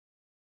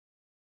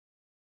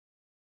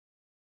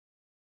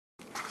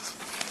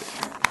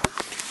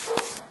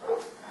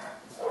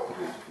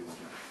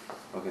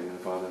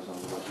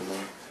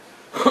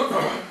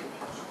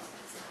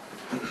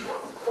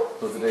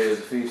Today is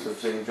the feast of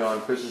St. John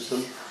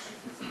Chrysostom.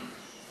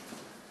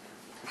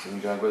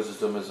 St. John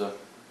Chrysostom is one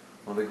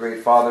of the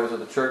great fathers of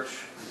the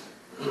church.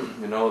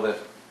 You know that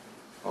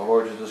our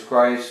Lord Jesus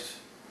Christ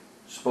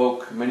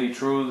spoke many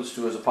truths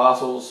to his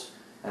apostles,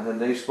 and then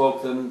they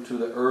spoke them to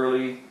the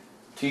early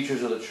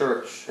teachers of the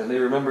church, and they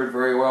remembered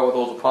very well what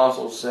those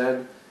apostles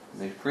said,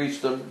 and they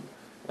preached them,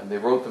 and they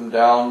wrote them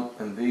down,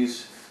 and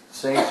these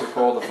saints are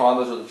called the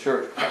fathers of the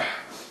church.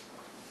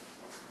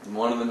 And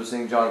one of them is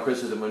St. John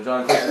Chrysostom. When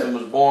John Chrysostom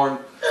was born,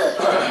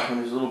 when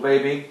he was a little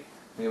baby,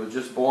 and he was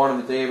just born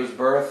on the day of his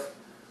birth,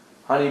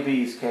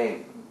 honeybees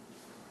came.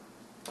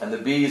 And the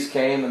bees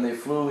came and they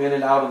flew in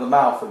and out of the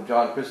mouth of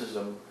John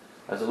Chrysostom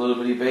as a little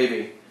bitty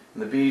baby.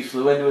 And the bees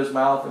flew into his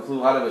mouth and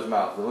flew out of his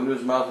mouth. Flew into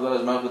his mouth, flew out of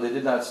his mouth, but they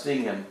did not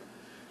sting him.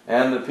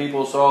 And the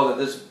people saw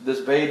that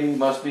this baby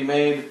must be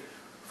made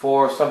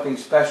for something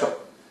special.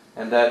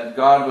 And that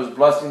God was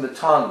blessing the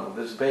tongue of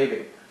this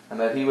baby. And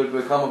that he would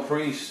become a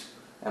priest.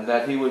 And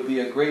that he would be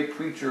a great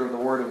preacher of the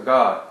Word of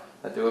God.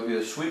 That there would be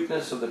the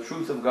sweetness of the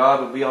truth of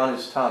God would be on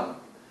his tongue.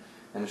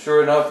 And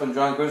sure enough, when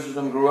John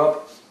Chrysostom grew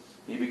up,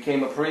 he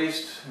became a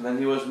priest, and then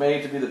he was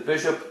made to be the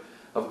Bishop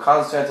of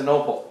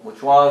Constantinople,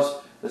 which was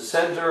the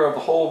center of the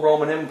whole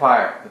Roman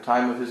Empire at the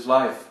time of his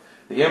life.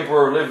 The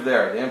emperor lived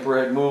there. The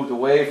emperor had moved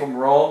away from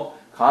Rome.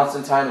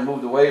 Constantine had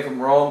moved away from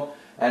Rome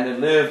and had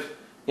lived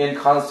in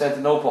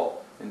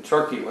Constantinople, in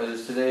Turkey, what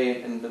is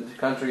today in the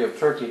country of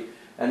Turkey.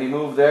 And he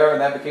moved there,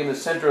 and that became the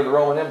center of the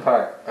Roman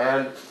Empire.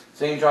 And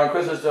St. John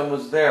Chrysostom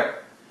was there.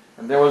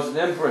 And there was an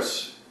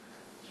empress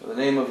by the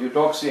name of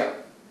Eudoxia.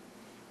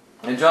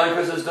 And John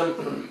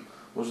Chrysostom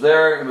was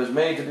there and was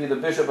made to be the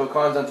Bishop of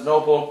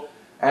Constantinople.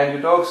 And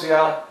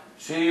Eudoxia,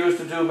 she used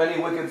to do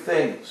many wicked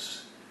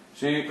things.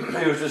 She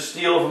used to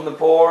steal from the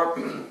poor,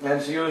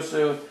 and she used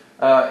to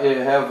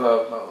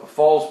have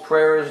false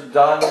prayers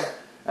done,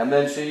 and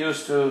then she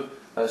used to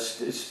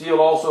steal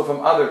also from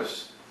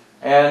others,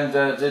 and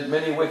did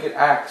many wicked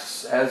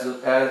acts as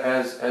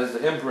the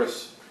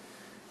empress.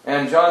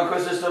 And John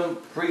Chrysostom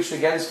preached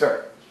against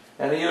her.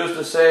 And he used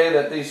to say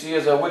that she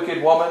is a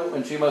wicked woman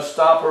and she must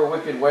stop her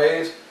wicked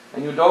ways.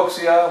 And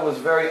Eudoxia was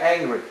very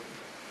angry.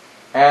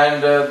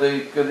 And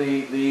the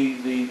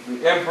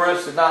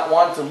empress did not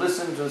want to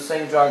listen to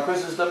St. John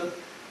Chrysostom.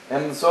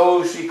 And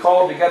so she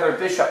called together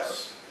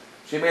bishops.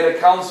 She made a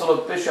council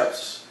of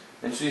bishops.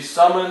 And she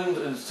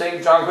summoned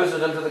St. John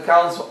Chrysostom to the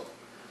council.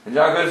 And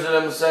John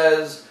Chrysostom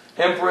says,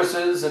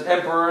 empresses and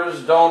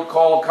emperors don't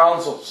call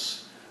councils.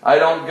 I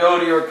don't go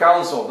to your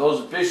council.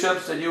 Those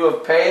bishops that you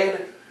have paid,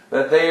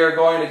 that they are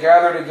going to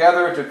gather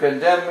together to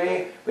condemn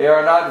me, they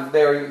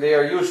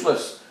are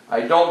useless.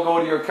 I don't go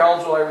to your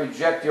council, I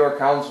reject your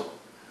council.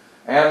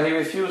 And he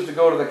refused to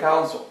go to the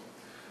council.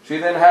 She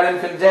then had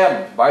him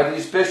condemned by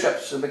these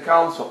bishops in the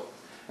council.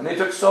 And they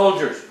took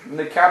soldiers and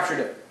they captured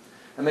him.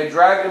 And they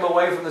dragged him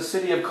away from the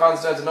city of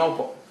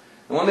Constantinople.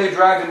 And when they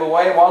dragged him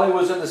away, while he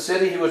was in the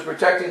city, he was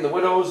protecting the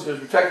widows, he was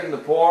protecting the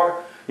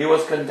poor, he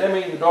was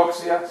condemning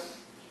Eudoxia,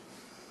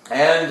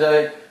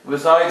 and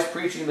besides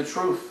preaching the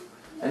truth.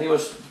 And he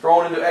was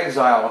thrown into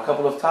exile a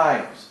couple of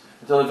times,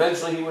 until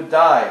eventually he would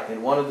die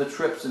in one of the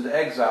trips into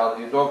exile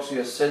that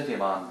Eudoxia sent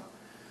him on.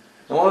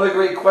 And one of the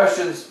great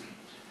questions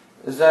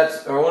is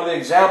that, or one of the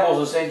examples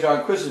of St.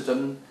 John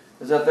Chrysostom,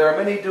 is that there are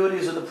many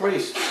duties of the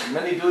priest, and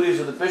many duties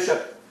of the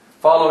bishop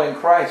following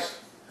Christ.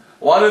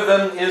 One of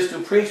them is to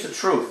preach the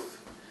truth.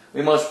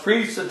 We must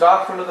preach the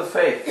doctrine of the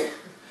faith.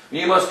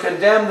 We must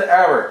condemn the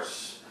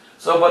errors.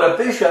 But a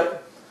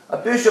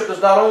bishop does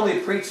not only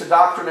preach the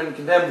doctrine and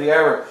condemn the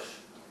errors.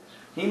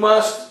 He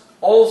must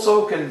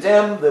also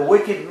condemn the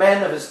wicked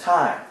men of his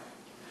time.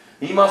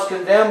 He must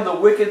condemn the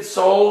wicked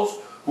souls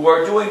who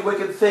are doing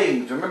wicked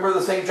things. Remember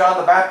the St. John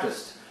the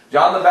Baptist.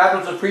 John the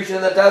Baptist was preaching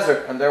in the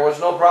desert, and there was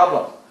no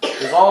problem.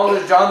 As long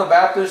as John the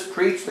Baptist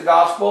preached the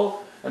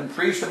gospel, and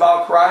preached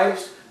about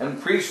Christ,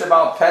 and preached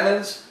about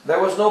penance, there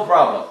was no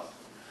problem.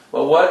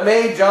 But what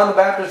made John the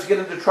Baptist get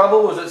into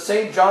trouble was that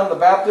St. John the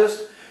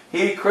Baptist,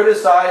 he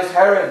criticized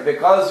Herod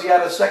because he had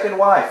a second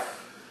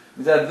wife.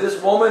 He said,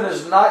 this woman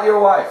is not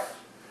your wife.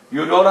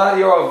 You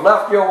have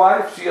left your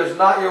wife, she is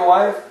not your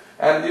wife,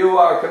 and you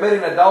are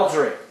committing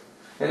adultery.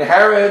 And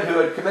Herod, who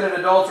had committed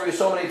adultery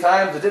so many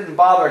times, it didn't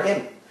bother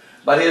him.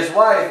 But his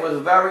wife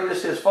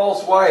was his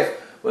false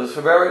wife was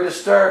very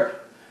disturbed.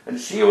 And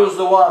she was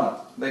the one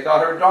that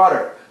got her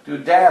daughter to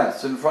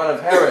dance in front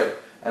of Herod.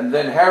 And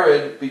then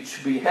Herod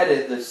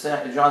beheaded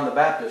John the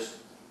Baptist.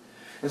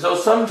 And so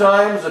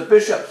sometimes the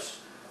bishops,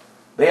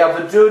 they have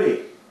the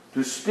duty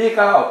to speak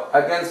out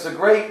against the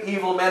great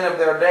evil men of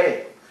their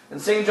day.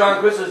 And St.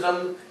 John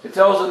Chrysostom, it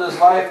tells in his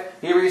life,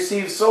 he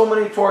received so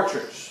many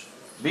tortures,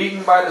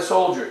 beaten by the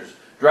soldiers,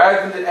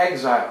 dragged into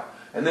exile,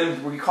 and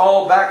then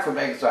recalled back from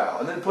exile,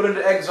 and then put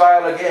into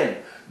exile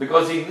again,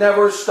 because he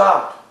never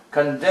stopped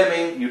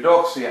condemning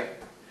Eudoxia.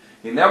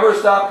 He never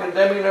stopped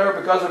condemning her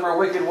because of her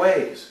wicked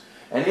ways.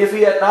 And if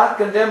he had not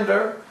condemned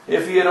her,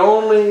 if he had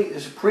only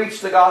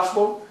preached the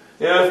gospel,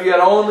 if he had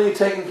only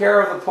taken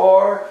care of the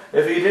poor,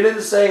 if he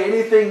didn't say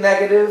anything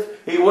negative,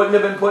 he wouldn't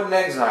have been put in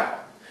exile.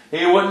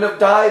 He wouldn't have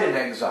died in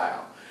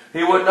exile.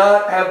 He would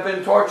not have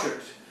been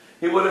tortured.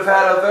 He would have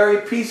had a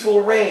very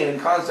peaceful reign in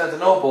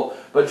Constantinople,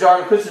 but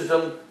John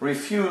Chrysostom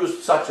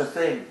refused such a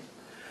thing.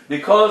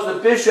 Because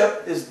the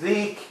bishop is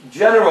the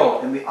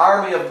general in the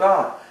army of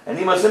God, and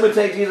he must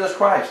imitate Jesus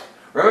Christ.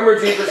 Remember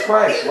Jesus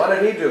Christ, what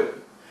did he do?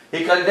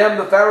 He condemned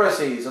the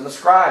Pharisees and the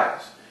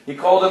scribes. He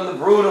called them the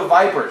brood of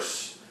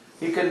vipers.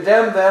 He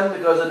condemned them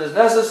because it is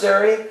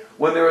necessary,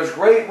 when there is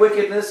great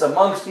wickedness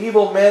amongst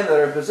evil men that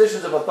are in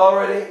positions of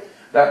authority,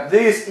 that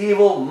this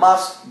evil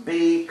must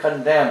be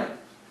condemned.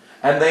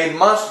 And they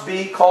must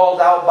be called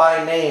out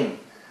by name.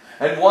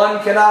 And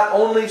one cannot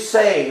only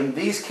say in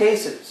these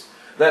cases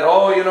that,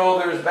 oh, you know,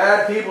 there's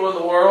bad people in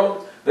the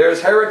world,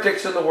 there's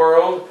heretics in the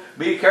world,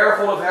 be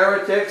careful of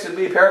heretics and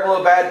be careful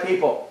of bad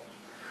people.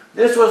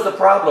 This was the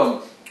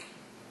problem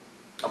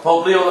of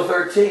Pope Leo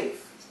XIII.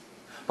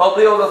 Pope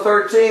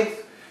Leo XIII,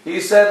 he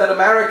said that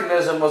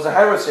Americanism was a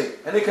heresy,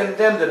 and he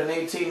condemned it in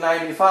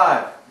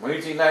 1895 or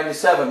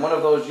 1897, one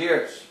of those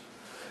years.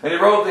 And he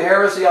wrote the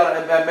heresy on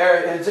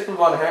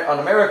encyclical on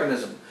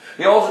Americanism.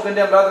 He also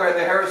condemned other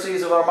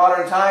heresies of our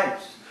modern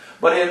times,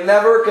 but he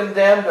never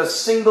condemned a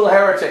single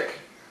heretic.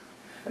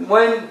 And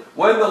when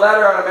the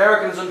letter on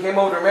Americanism came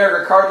over to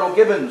America, Cardinal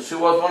Gibbons, who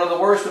was one of the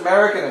worst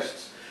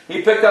Americanists,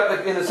 he picked up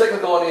the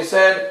encyclical and he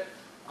said,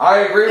 I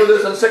agree with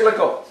this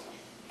encyclical,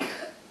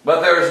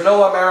 but there is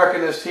no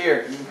Americanist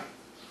here.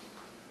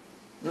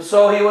 And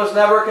so he was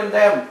never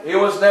condemned. He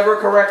was never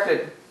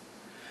corrected.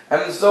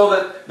 And so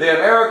that the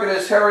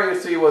Americanist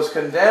heresy was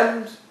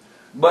condemned,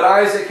 but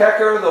Isaac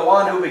Hecker, the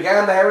one who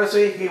began the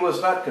heresy, he was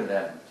not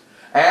condemned.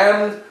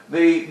 And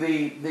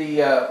the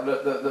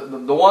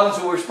ones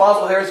who were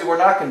responsible for heresy were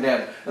not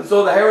condemned. And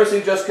so the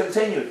heresy just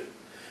continued.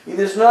 It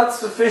is not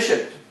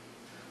sufficient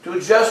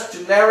to just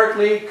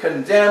generically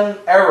condemn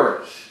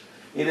errors.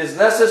 It is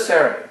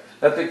necessary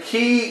that the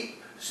key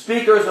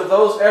speakers of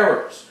those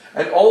errors,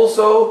 and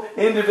also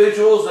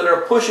individuals that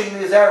are pushing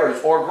these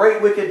errors or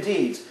great wicked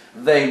deeds,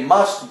 they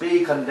must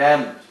be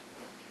condemned.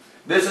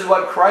 This is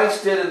what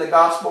Christ did in the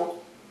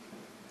gospel.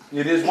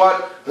 It is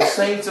what the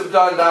saints have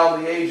done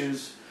down the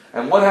ages.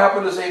 And what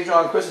happened to St.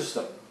 John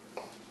Chrysostom?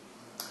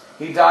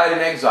 He died in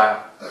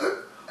exile.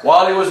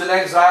 While he was in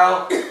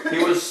exile,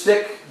 he was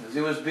sick. He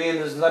was being,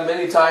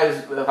 many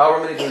times,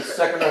 however many times,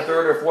 second or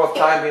third or fourth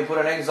time being put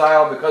in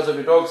exile because of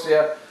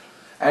eudoxia.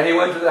 And he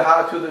went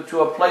to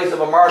a place of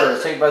a martyr,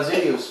 St.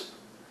 Basilius.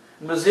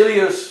 And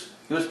Basilius,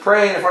 he was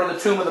praying in front of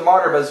the tomb of the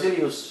martyr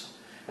Basilius.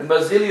 And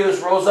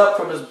Basilius rose up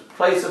from his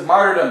place of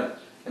martyrdom.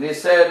 And he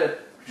said,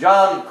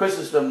 John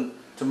Chrysostom,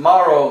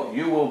 tomorrow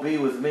you will be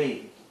with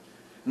me.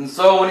 And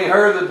so when he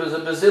heard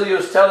that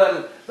Basilius tell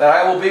him that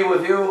I will be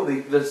with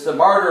you, the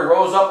martyr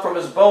rose up from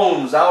his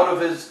bones out of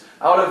his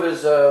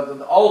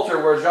the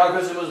altar where John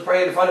Chrysostom was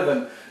praying in front of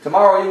him.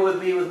 Tomorrow you will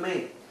be with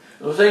me.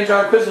 So St.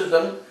 John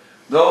Chrysostom,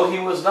 though he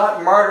was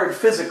not martyred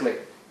physically,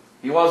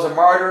 he was a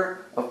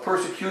martyr of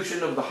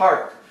persecution of the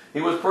heart.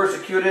 He was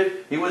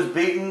persecuted, he was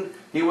beaten,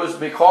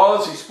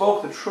 because he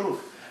spoke the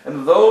truth.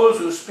 And those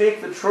who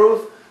speak the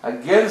truth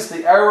against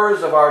the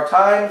errors of our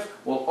times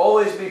will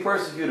always be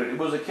persecuted. It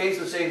was the case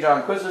of St.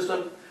 John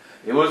Chrysostom,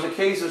 it was the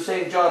case of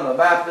St. John the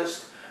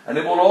Baptist, and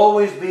it will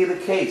always be the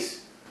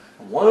case.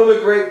 And one of the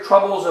great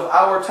troubles of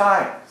our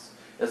times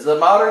is the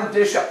modern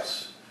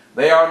bishops.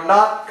 They are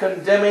not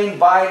condemning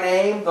by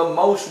name the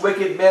most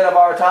wicked men of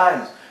our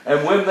times.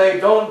 And when they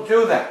don't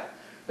do that,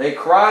 they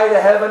cry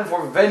to heaven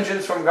for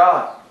vengeance from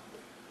God.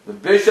 The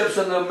bishops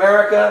in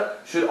America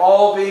should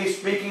all be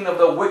speaking of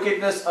the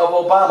wickedness of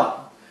Obama.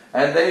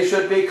 And they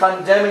should be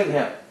condemning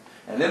him.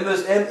 And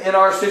in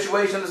our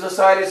situation in the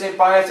Society of St.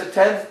 Pius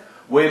X,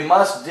 we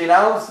must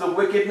denounce the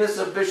wickedness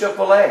of Bishop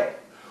Fillet,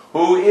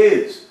 who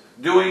is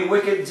doing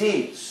wicked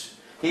deeds.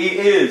 He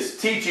is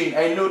teaching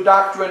a new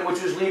doctrine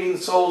which is leading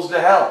souls to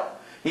hell.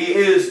 He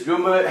is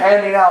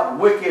handing out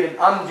wicked and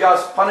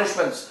unjust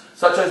punishments,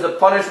 such as the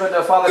punishment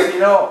of Father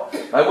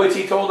Pinot, by which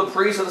he told the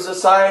priest of the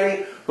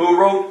society who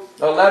wrote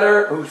a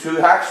letter, who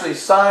actually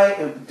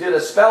signed, did a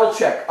spell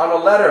check on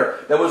a letter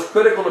that was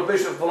critical to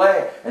Bishop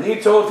Fillet. And he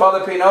told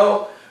Father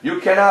Pinot,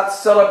 you cannot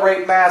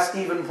celebrate Mass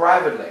even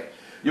privately.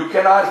 You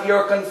cannot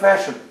hear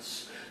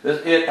confessions.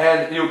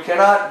 And you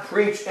cannot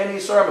preach any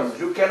sermons.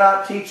 You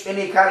cannot teach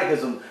any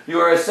catechism. You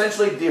are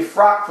essentially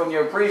defrocked from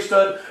your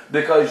priesthood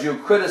because you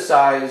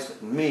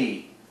criticized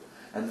me.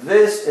 And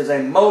this is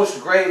a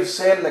most grave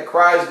sin that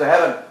cries to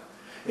heaven.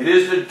 It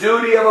is the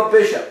duty of a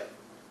bishop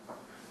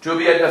to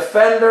be a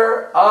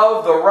defender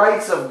of the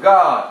rights of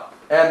God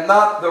and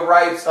not the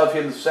rights of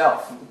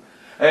himself.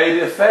 A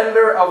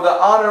defender of the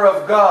honor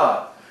of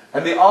God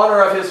and the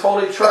honor of his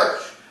holy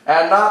church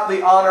and not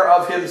the honor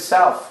of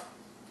himself.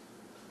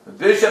 The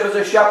bishop is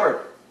a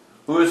shepherd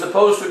who is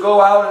supposed to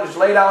go out and just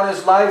lay down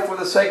his life for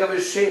the sake of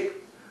his sheep,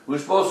 who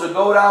is supposed to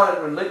go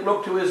down and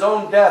look to his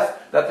own death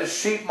that the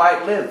sheep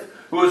might live,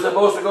 who is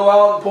supposed to go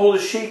out and pull the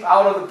sheep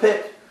out of the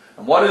pit.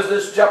 And what is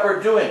this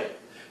shepherd doing?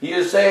 He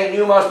is saying,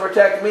 you must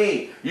protect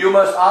me, you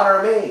must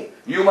honor me,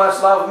 you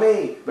must love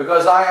me,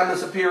 because I am the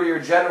superior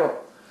general.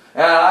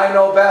 and I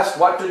know best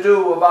what to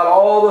do about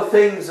all the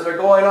things that are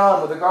going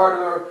on with regard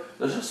to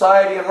the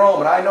society in Rome,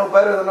 and I know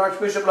better than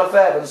Archbishop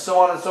Lefebvre, and so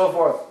on and so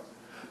forth.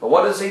 But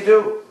what does he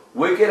do?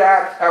 Wicked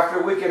act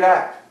after wicked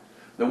act.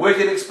 The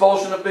wicked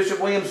expulsion of Bishop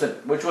Williamson,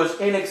 which was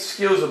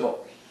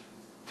inexcusable.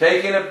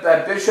 Taking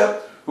a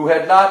bishop who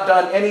had not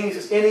done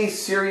any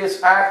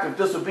serious act of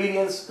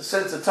disobedience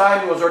since the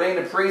time he was ordained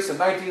a priest in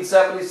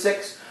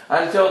 1976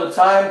 until the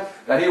time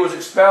that he was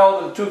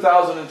expelled in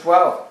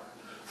 2012.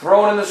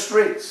 Thrown in the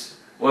streets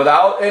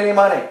without any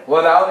money,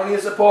 without any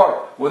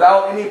support,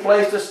 without any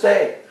place to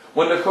stay.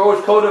 When the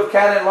Code of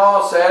Canon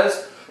Law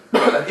says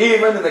that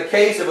even in the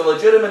case of a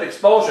legitimate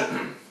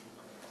expulsion,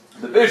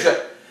 the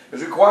bishop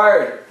is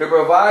required to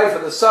provide for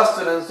the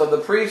sustenance of the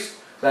priest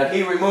that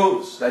he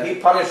removes, that he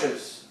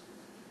punishes.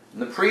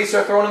 And the priests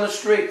are thrown in the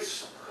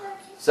streets.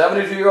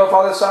 72-year-old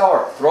Father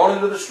Sauer, thrown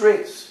into the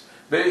streets.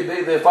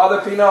 The Father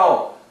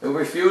Pinot, who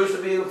refused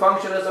to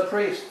function as a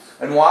priest.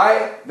 And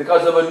why?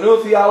 Because of a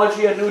new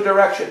theology, a new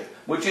direction,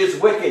 which is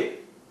wicked.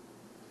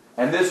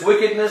 And this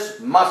wickedness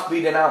must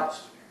be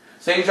denounced.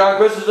 St. John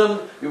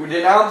Chrysostom, you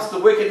denounce the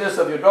wickedness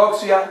of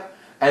Eudoxia,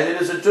 and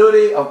it is a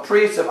duty of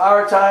priests of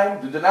our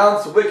time to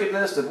denounce the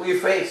wickedness that we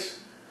face.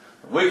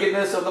 The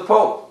wickedness of the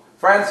Pope,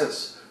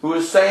 Francis, who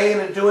is saying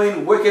and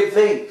doing wicked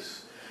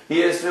things.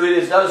 He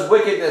does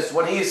wickedness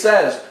when he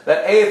says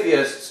that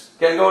atheists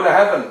can go to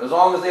heaven as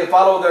long as they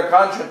follow their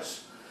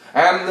conscience.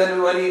 And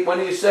then when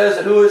he says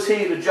that who is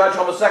he to judge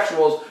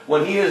homosexuals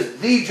when he is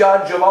the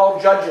judge of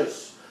all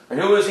judges. And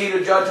who is he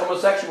to judge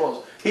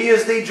homosexuals? He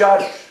is the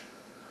judge.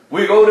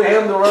 We go to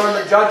him to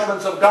learn the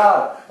judgments of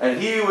God. And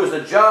he who is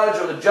the judge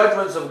of the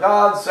judgments of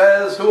God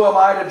says, who am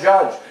I to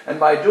judge? And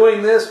by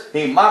doing this,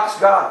 he mocks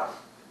God.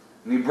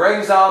 And he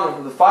brings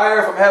down the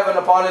fire from heaven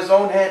upon his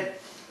own head.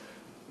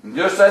 And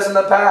just as in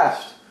the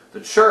past, the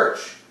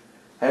church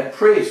had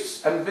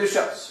priests and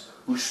bishops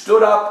who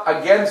stood up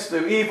against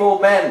the evil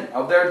men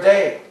of their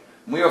day.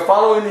 And we are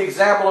following the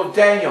example of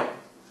Daniel.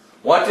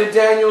 What did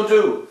Daniel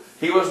do?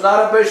 He was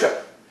not a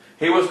bishop.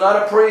 He was not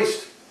a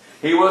priest.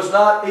 He was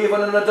not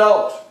even an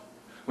adult.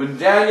 When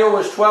Daniel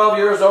was 12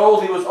 years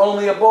old, he was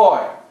only a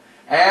boy.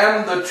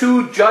 And the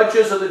two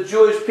judges of the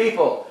Jewish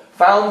people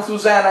found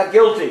Susanna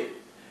guilty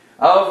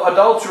of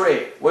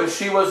adultery when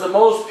she was the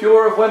most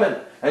pure of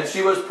women. And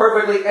she was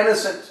perfectly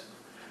innocent.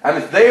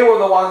 And they were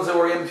the ones that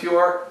were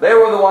impure. They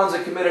were the ones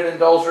that committed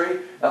adultery,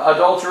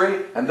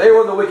 and they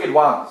were the wicked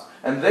ones.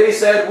 And they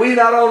said, we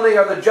not only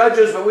are the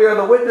judges, but we are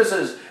the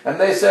witnesses. And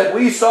they said,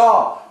 we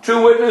saw,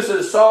 two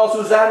witnesses saw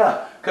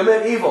Susanna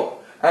commit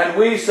evil. And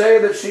we say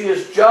that she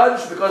is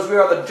judged because we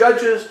are the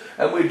judges,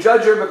 and we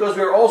judge her because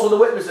we are also the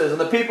witnesses. And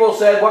the people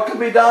said, what can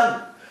be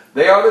done?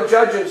 They are the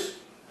judges.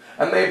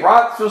 And they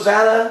brought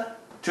Susanna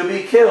to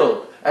be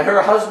killed. And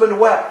her husband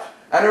wept,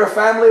 and her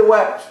family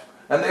wept.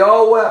 And they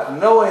all wept,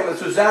 knowing that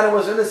Susanna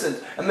was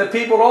innocent. And the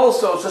people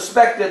also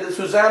suspected that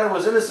Susanna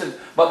was innocent.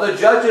 But the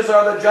judges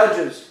are the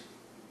judges.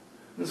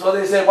 And so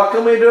they said, what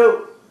can we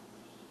do?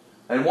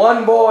 And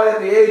one boy at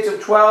the age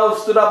of 12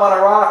 stood up on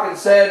a rock and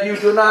said, you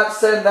do not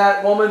send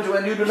that woman to,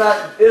 and you do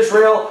not,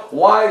 Israel,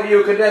 why do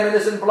you condemn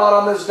innocent blood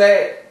on this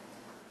day?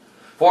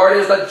 For it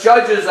is the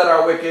judges that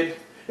are wicked.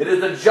 It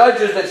is the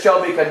judges that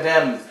shall be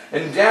condemned.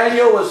 And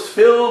Daniel was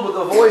filled with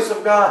the voice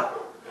of God.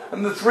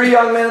 And the three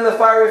young men in the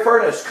fiery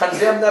furnace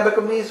condemned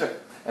Nebuchadnezzar.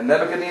 And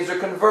Nebuchadnezzar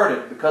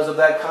converted because of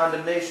that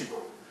condemnation.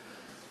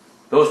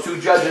 Those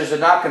two judges did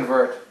not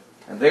convert,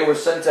 and they were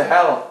sent to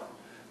hell.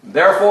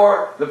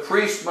 Therefore, the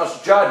priest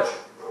must judge.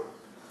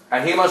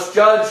 And he must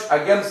judge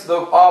against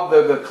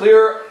the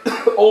clear,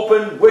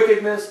 open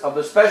wickedness of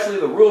especially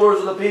the rulers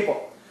of the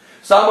people.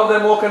 Some of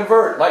them will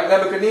convert, like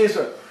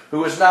Nebuchadnezzar,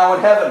 who is now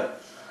in heaven,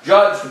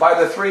 judged by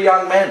the three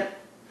young men.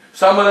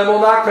 Some of them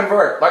will not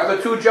convert, like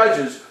the two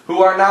judges,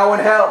 who are now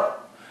in hell.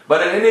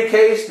 But in any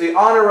case, the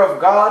honor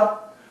of God,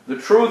 the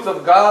truth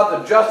of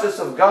God, the justice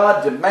of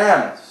God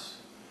demands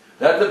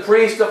that the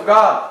priest of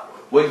God,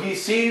 when he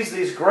sees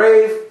these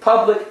grave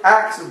public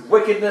acts of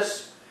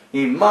wickedness,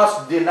 he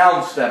must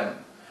denounce them.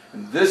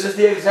 And this is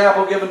the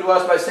example given to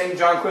us by St.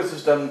 John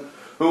Chrysostom,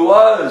 who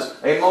was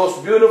a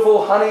most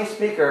beautiful honey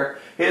speaker.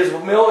 His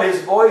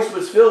voice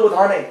was filled with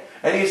honey,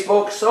 and he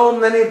spoke so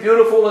many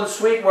beautiful and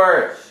sweet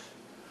words.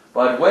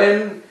 But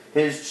when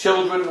his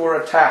children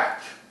were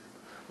attacked,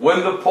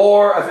 when the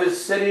poor of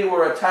his city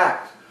were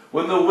attacked,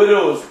 when the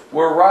widows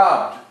were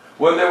robbed,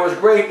 when there was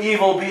great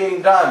evil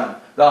being done,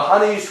 the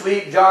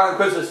honey-sweet John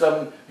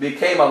Chrysostom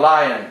became a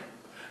lion.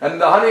 And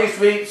the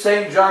honey-sweet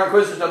St. John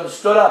Chrysostom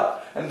stood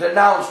up and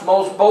denounced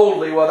most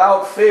boldly,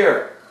 without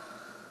fear,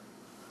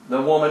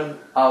 the woman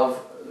of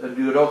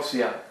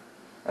Eudoxia.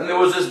 And there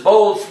was this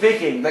bold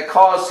speaking that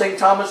caused St.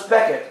 Thomas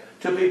Becket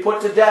to be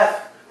put to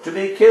death, to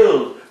be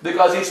killed,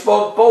 because he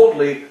spoke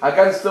boldly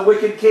against the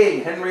wicked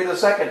king, Henry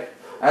II.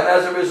 And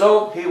as a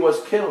result, he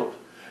was killed.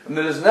 And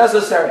it is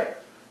necessary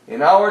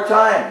in our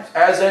times,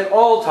 as in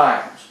all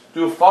times,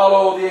 to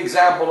follow the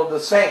example of the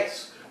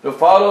saints, to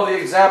follow the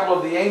example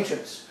of the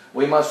ancients.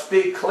 We must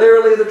speak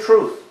clearly the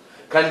truth,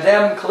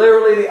 condemn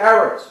clearly the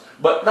errors,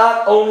 but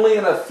not only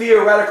in a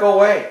theoretical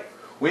way.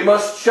 We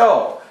must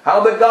show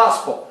how the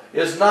gospel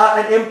is not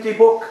an empty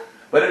book,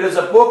 but it is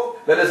a book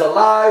that is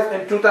alive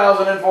in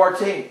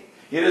 2014.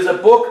 It is a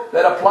book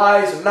that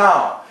applies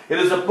now. It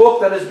is a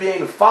book that is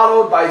being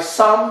followed by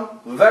some,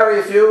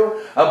 very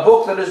few, a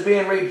book that is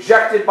being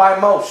rejected by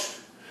most.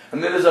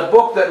 And it is a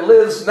book that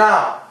lives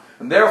now.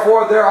 And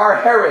therefore there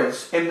are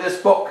Herods in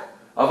this book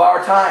of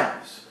our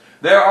times.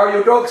 There are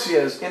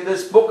Eudoxias in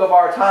this book of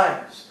our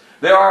times.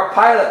 There are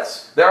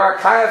Pilates, there are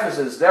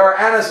Caiaphases, there are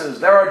Annases,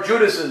 there are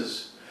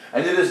Judases.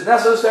 And it is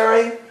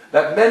necessary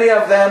that many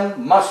of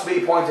them must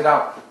be pointed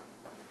out.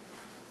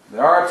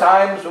 There are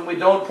times when we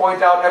don't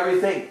point out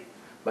everything,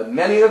 but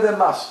many of them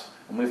must.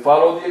 And we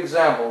follow the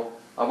example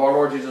of our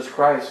Lord Jesus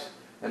Christ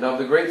and of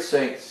the great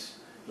saints.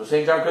 So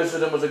St. John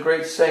Chrysostom was a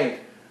great saint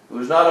who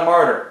was not a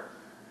martyr,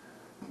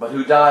 but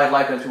who died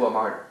like unto a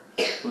martyr,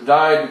 who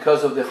died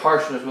because of the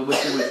harshness with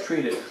which he was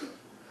treated.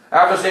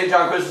 After St.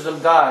 John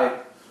Chrysostom died,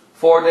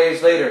 4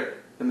 days later,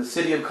 in the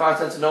city of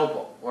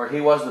Constantinople, where he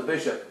was the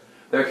bishop,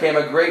 there came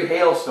a great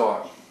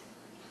hailstorm.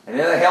 And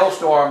in the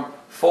hailstorm,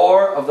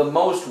 4 of the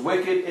most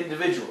wicked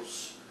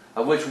individuals,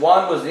 of which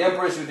one was the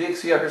Empress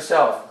Eudoxia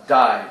herself,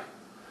 died.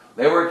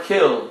 They were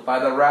killed by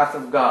the wrath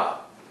of God,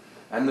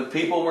 and the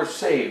people were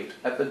saved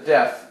at the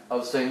death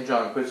of St.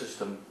 John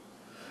Chrysostom.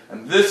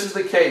 And this is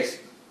the case.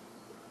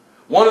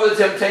 One of the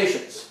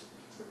temptations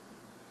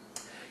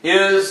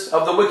is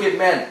of the wicked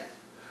men.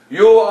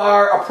 You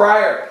are a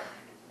prior.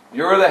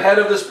 You're the head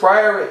of this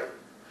priory.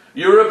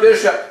 You're a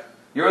bishop.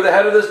 You're the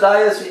head of this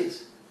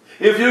diocese.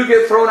 If you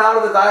get thrown out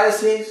of the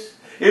diocese,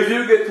 if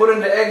you get put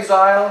into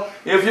exile,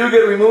 if you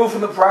get removed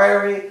from the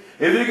priory,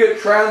 if you get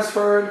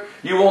transferred,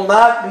 you will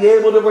not be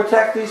able to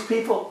protect these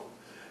people.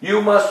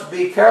 You must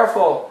be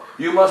careful.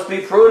 You must be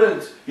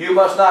prudent. You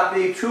must not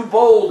be too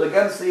bold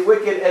against the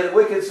wicked and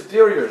wicked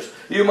superiors.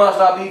 You must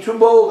not be too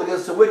bold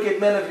against the wicked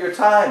men of your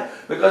time.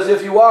 Because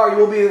if you are, you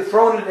will be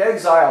thrown into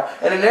exile.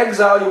 And in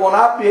exile, you will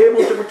not be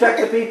able to protect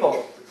the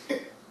people.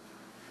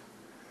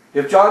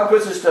 If John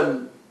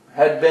Chrysostom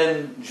had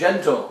been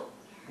gentle,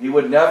 he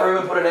would never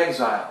have been put in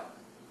exile.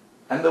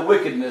 And the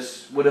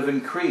wickedness would have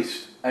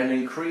increased and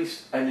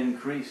increased and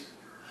increased.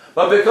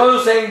 But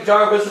because St.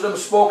 John Chrysostom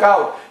spoke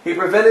out, he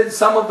prevented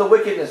some of the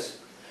wickedness.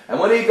 And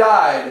when he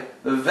died,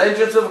 the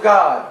vengeance of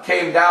God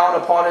came down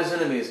upon his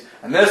enemies.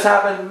 And this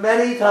happened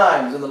many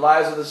times in the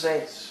lives of the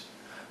saints.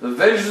 The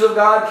vengeance of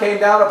God came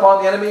down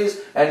upon the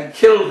enemies and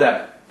killed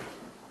them.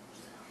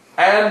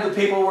 And the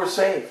people were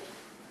saved.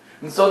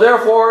 And so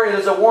therefore it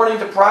is a warning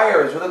to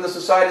priors within the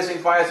Society of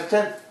St. Pius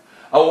X.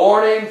 A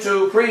warning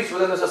to priests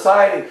within the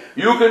society.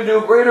 You can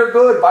do greater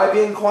good by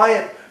being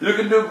quiet. You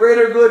can do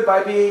greater good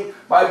by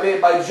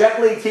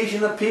gently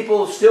teaching the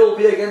people still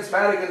be against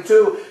Vatican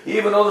II,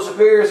 even though the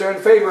superiors are in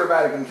favor of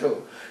Vatican II.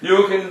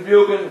 You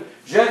can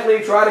gently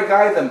try to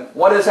guide them.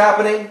 What is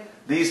happening?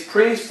 These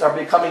priests are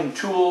becoming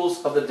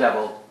tools of the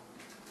devil.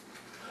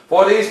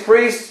 For these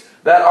priests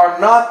that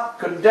are not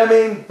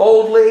condemning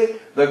boldly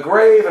the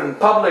grave and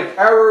public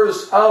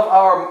errors of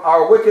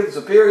our wicked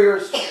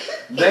superiors,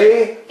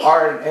 they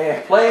are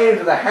playing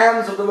into the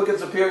hands of the wicked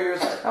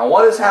superiors. Now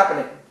what is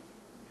happening?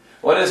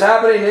 What is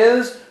happening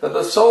is that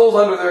the souls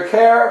under their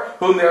care,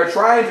 whom they are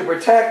trying to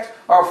protect,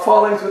 are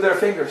falling through their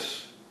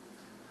fingers.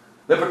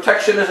 The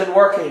protection isn't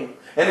working.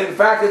 And in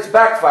fact it's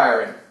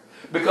backfiring.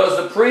 Because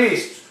the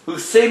priests, who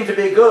seem to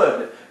be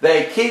good,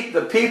 they keep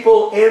the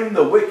people in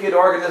the wicked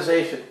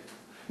organization.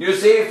 You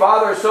see,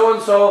 Father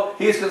so-and-so,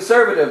 he's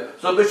conservative,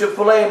 so Bishop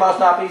Foulet must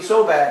not be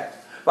so bad.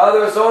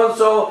 Father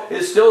so-and-so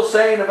is still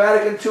saying the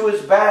Vatican II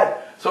is bad,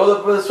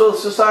 so the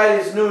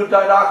society's new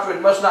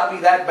doctrine must not be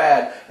that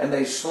bad. And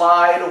they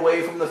slide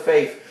away from the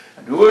faith.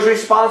 And who is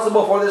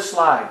responsible for this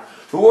slide?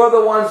 Who are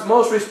the ones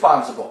most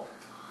responsible?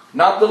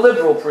 Not the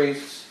liberal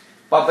priests,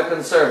 but the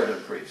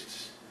conservative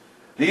priests.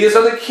 These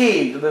are the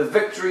key to the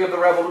victory of the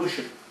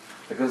revolution.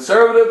 The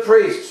conservative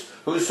priests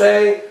who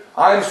say,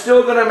 I'm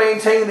still going to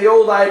maintain the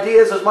old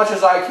ideas as much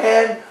as I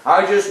can.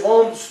 I just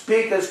won't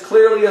speak as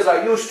clearly as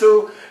I used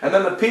to. And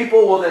then the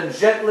people will then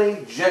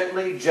gently,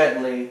 gently,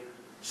 gently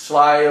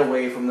slide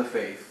away from the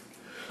faith.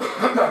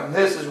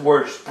 This is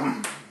worse.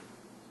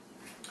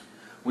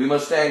 We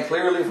must stand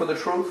clearly for the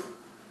truth,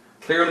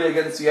 clearly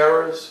against the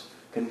errors,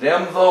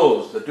 condemn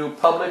those that do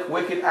public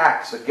wicked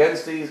acts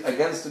against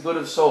the good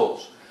of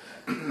souls.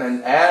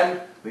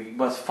 And we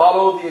must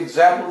follow the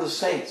example of the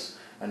saints,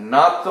 and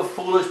not the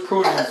foolish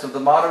prudence of the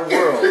modern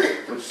world,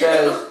 which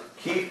says,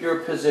 keep your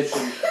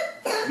position,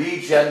 be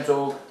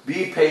gentle,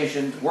 be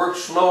patient, work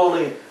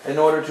slowly in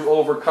order to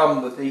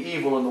overcome the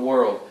evil in the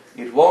world.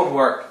 It won't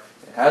work.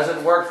 It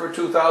hasn't worked for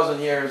 2,000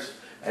 years,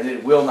 and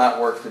it will not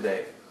work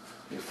today.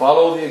 You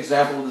follow the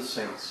example of the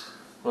saints.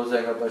 Lord,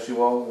 God bless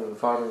you all. In the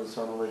Father, and the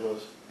Son, and the Holy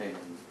Ghost. Amen.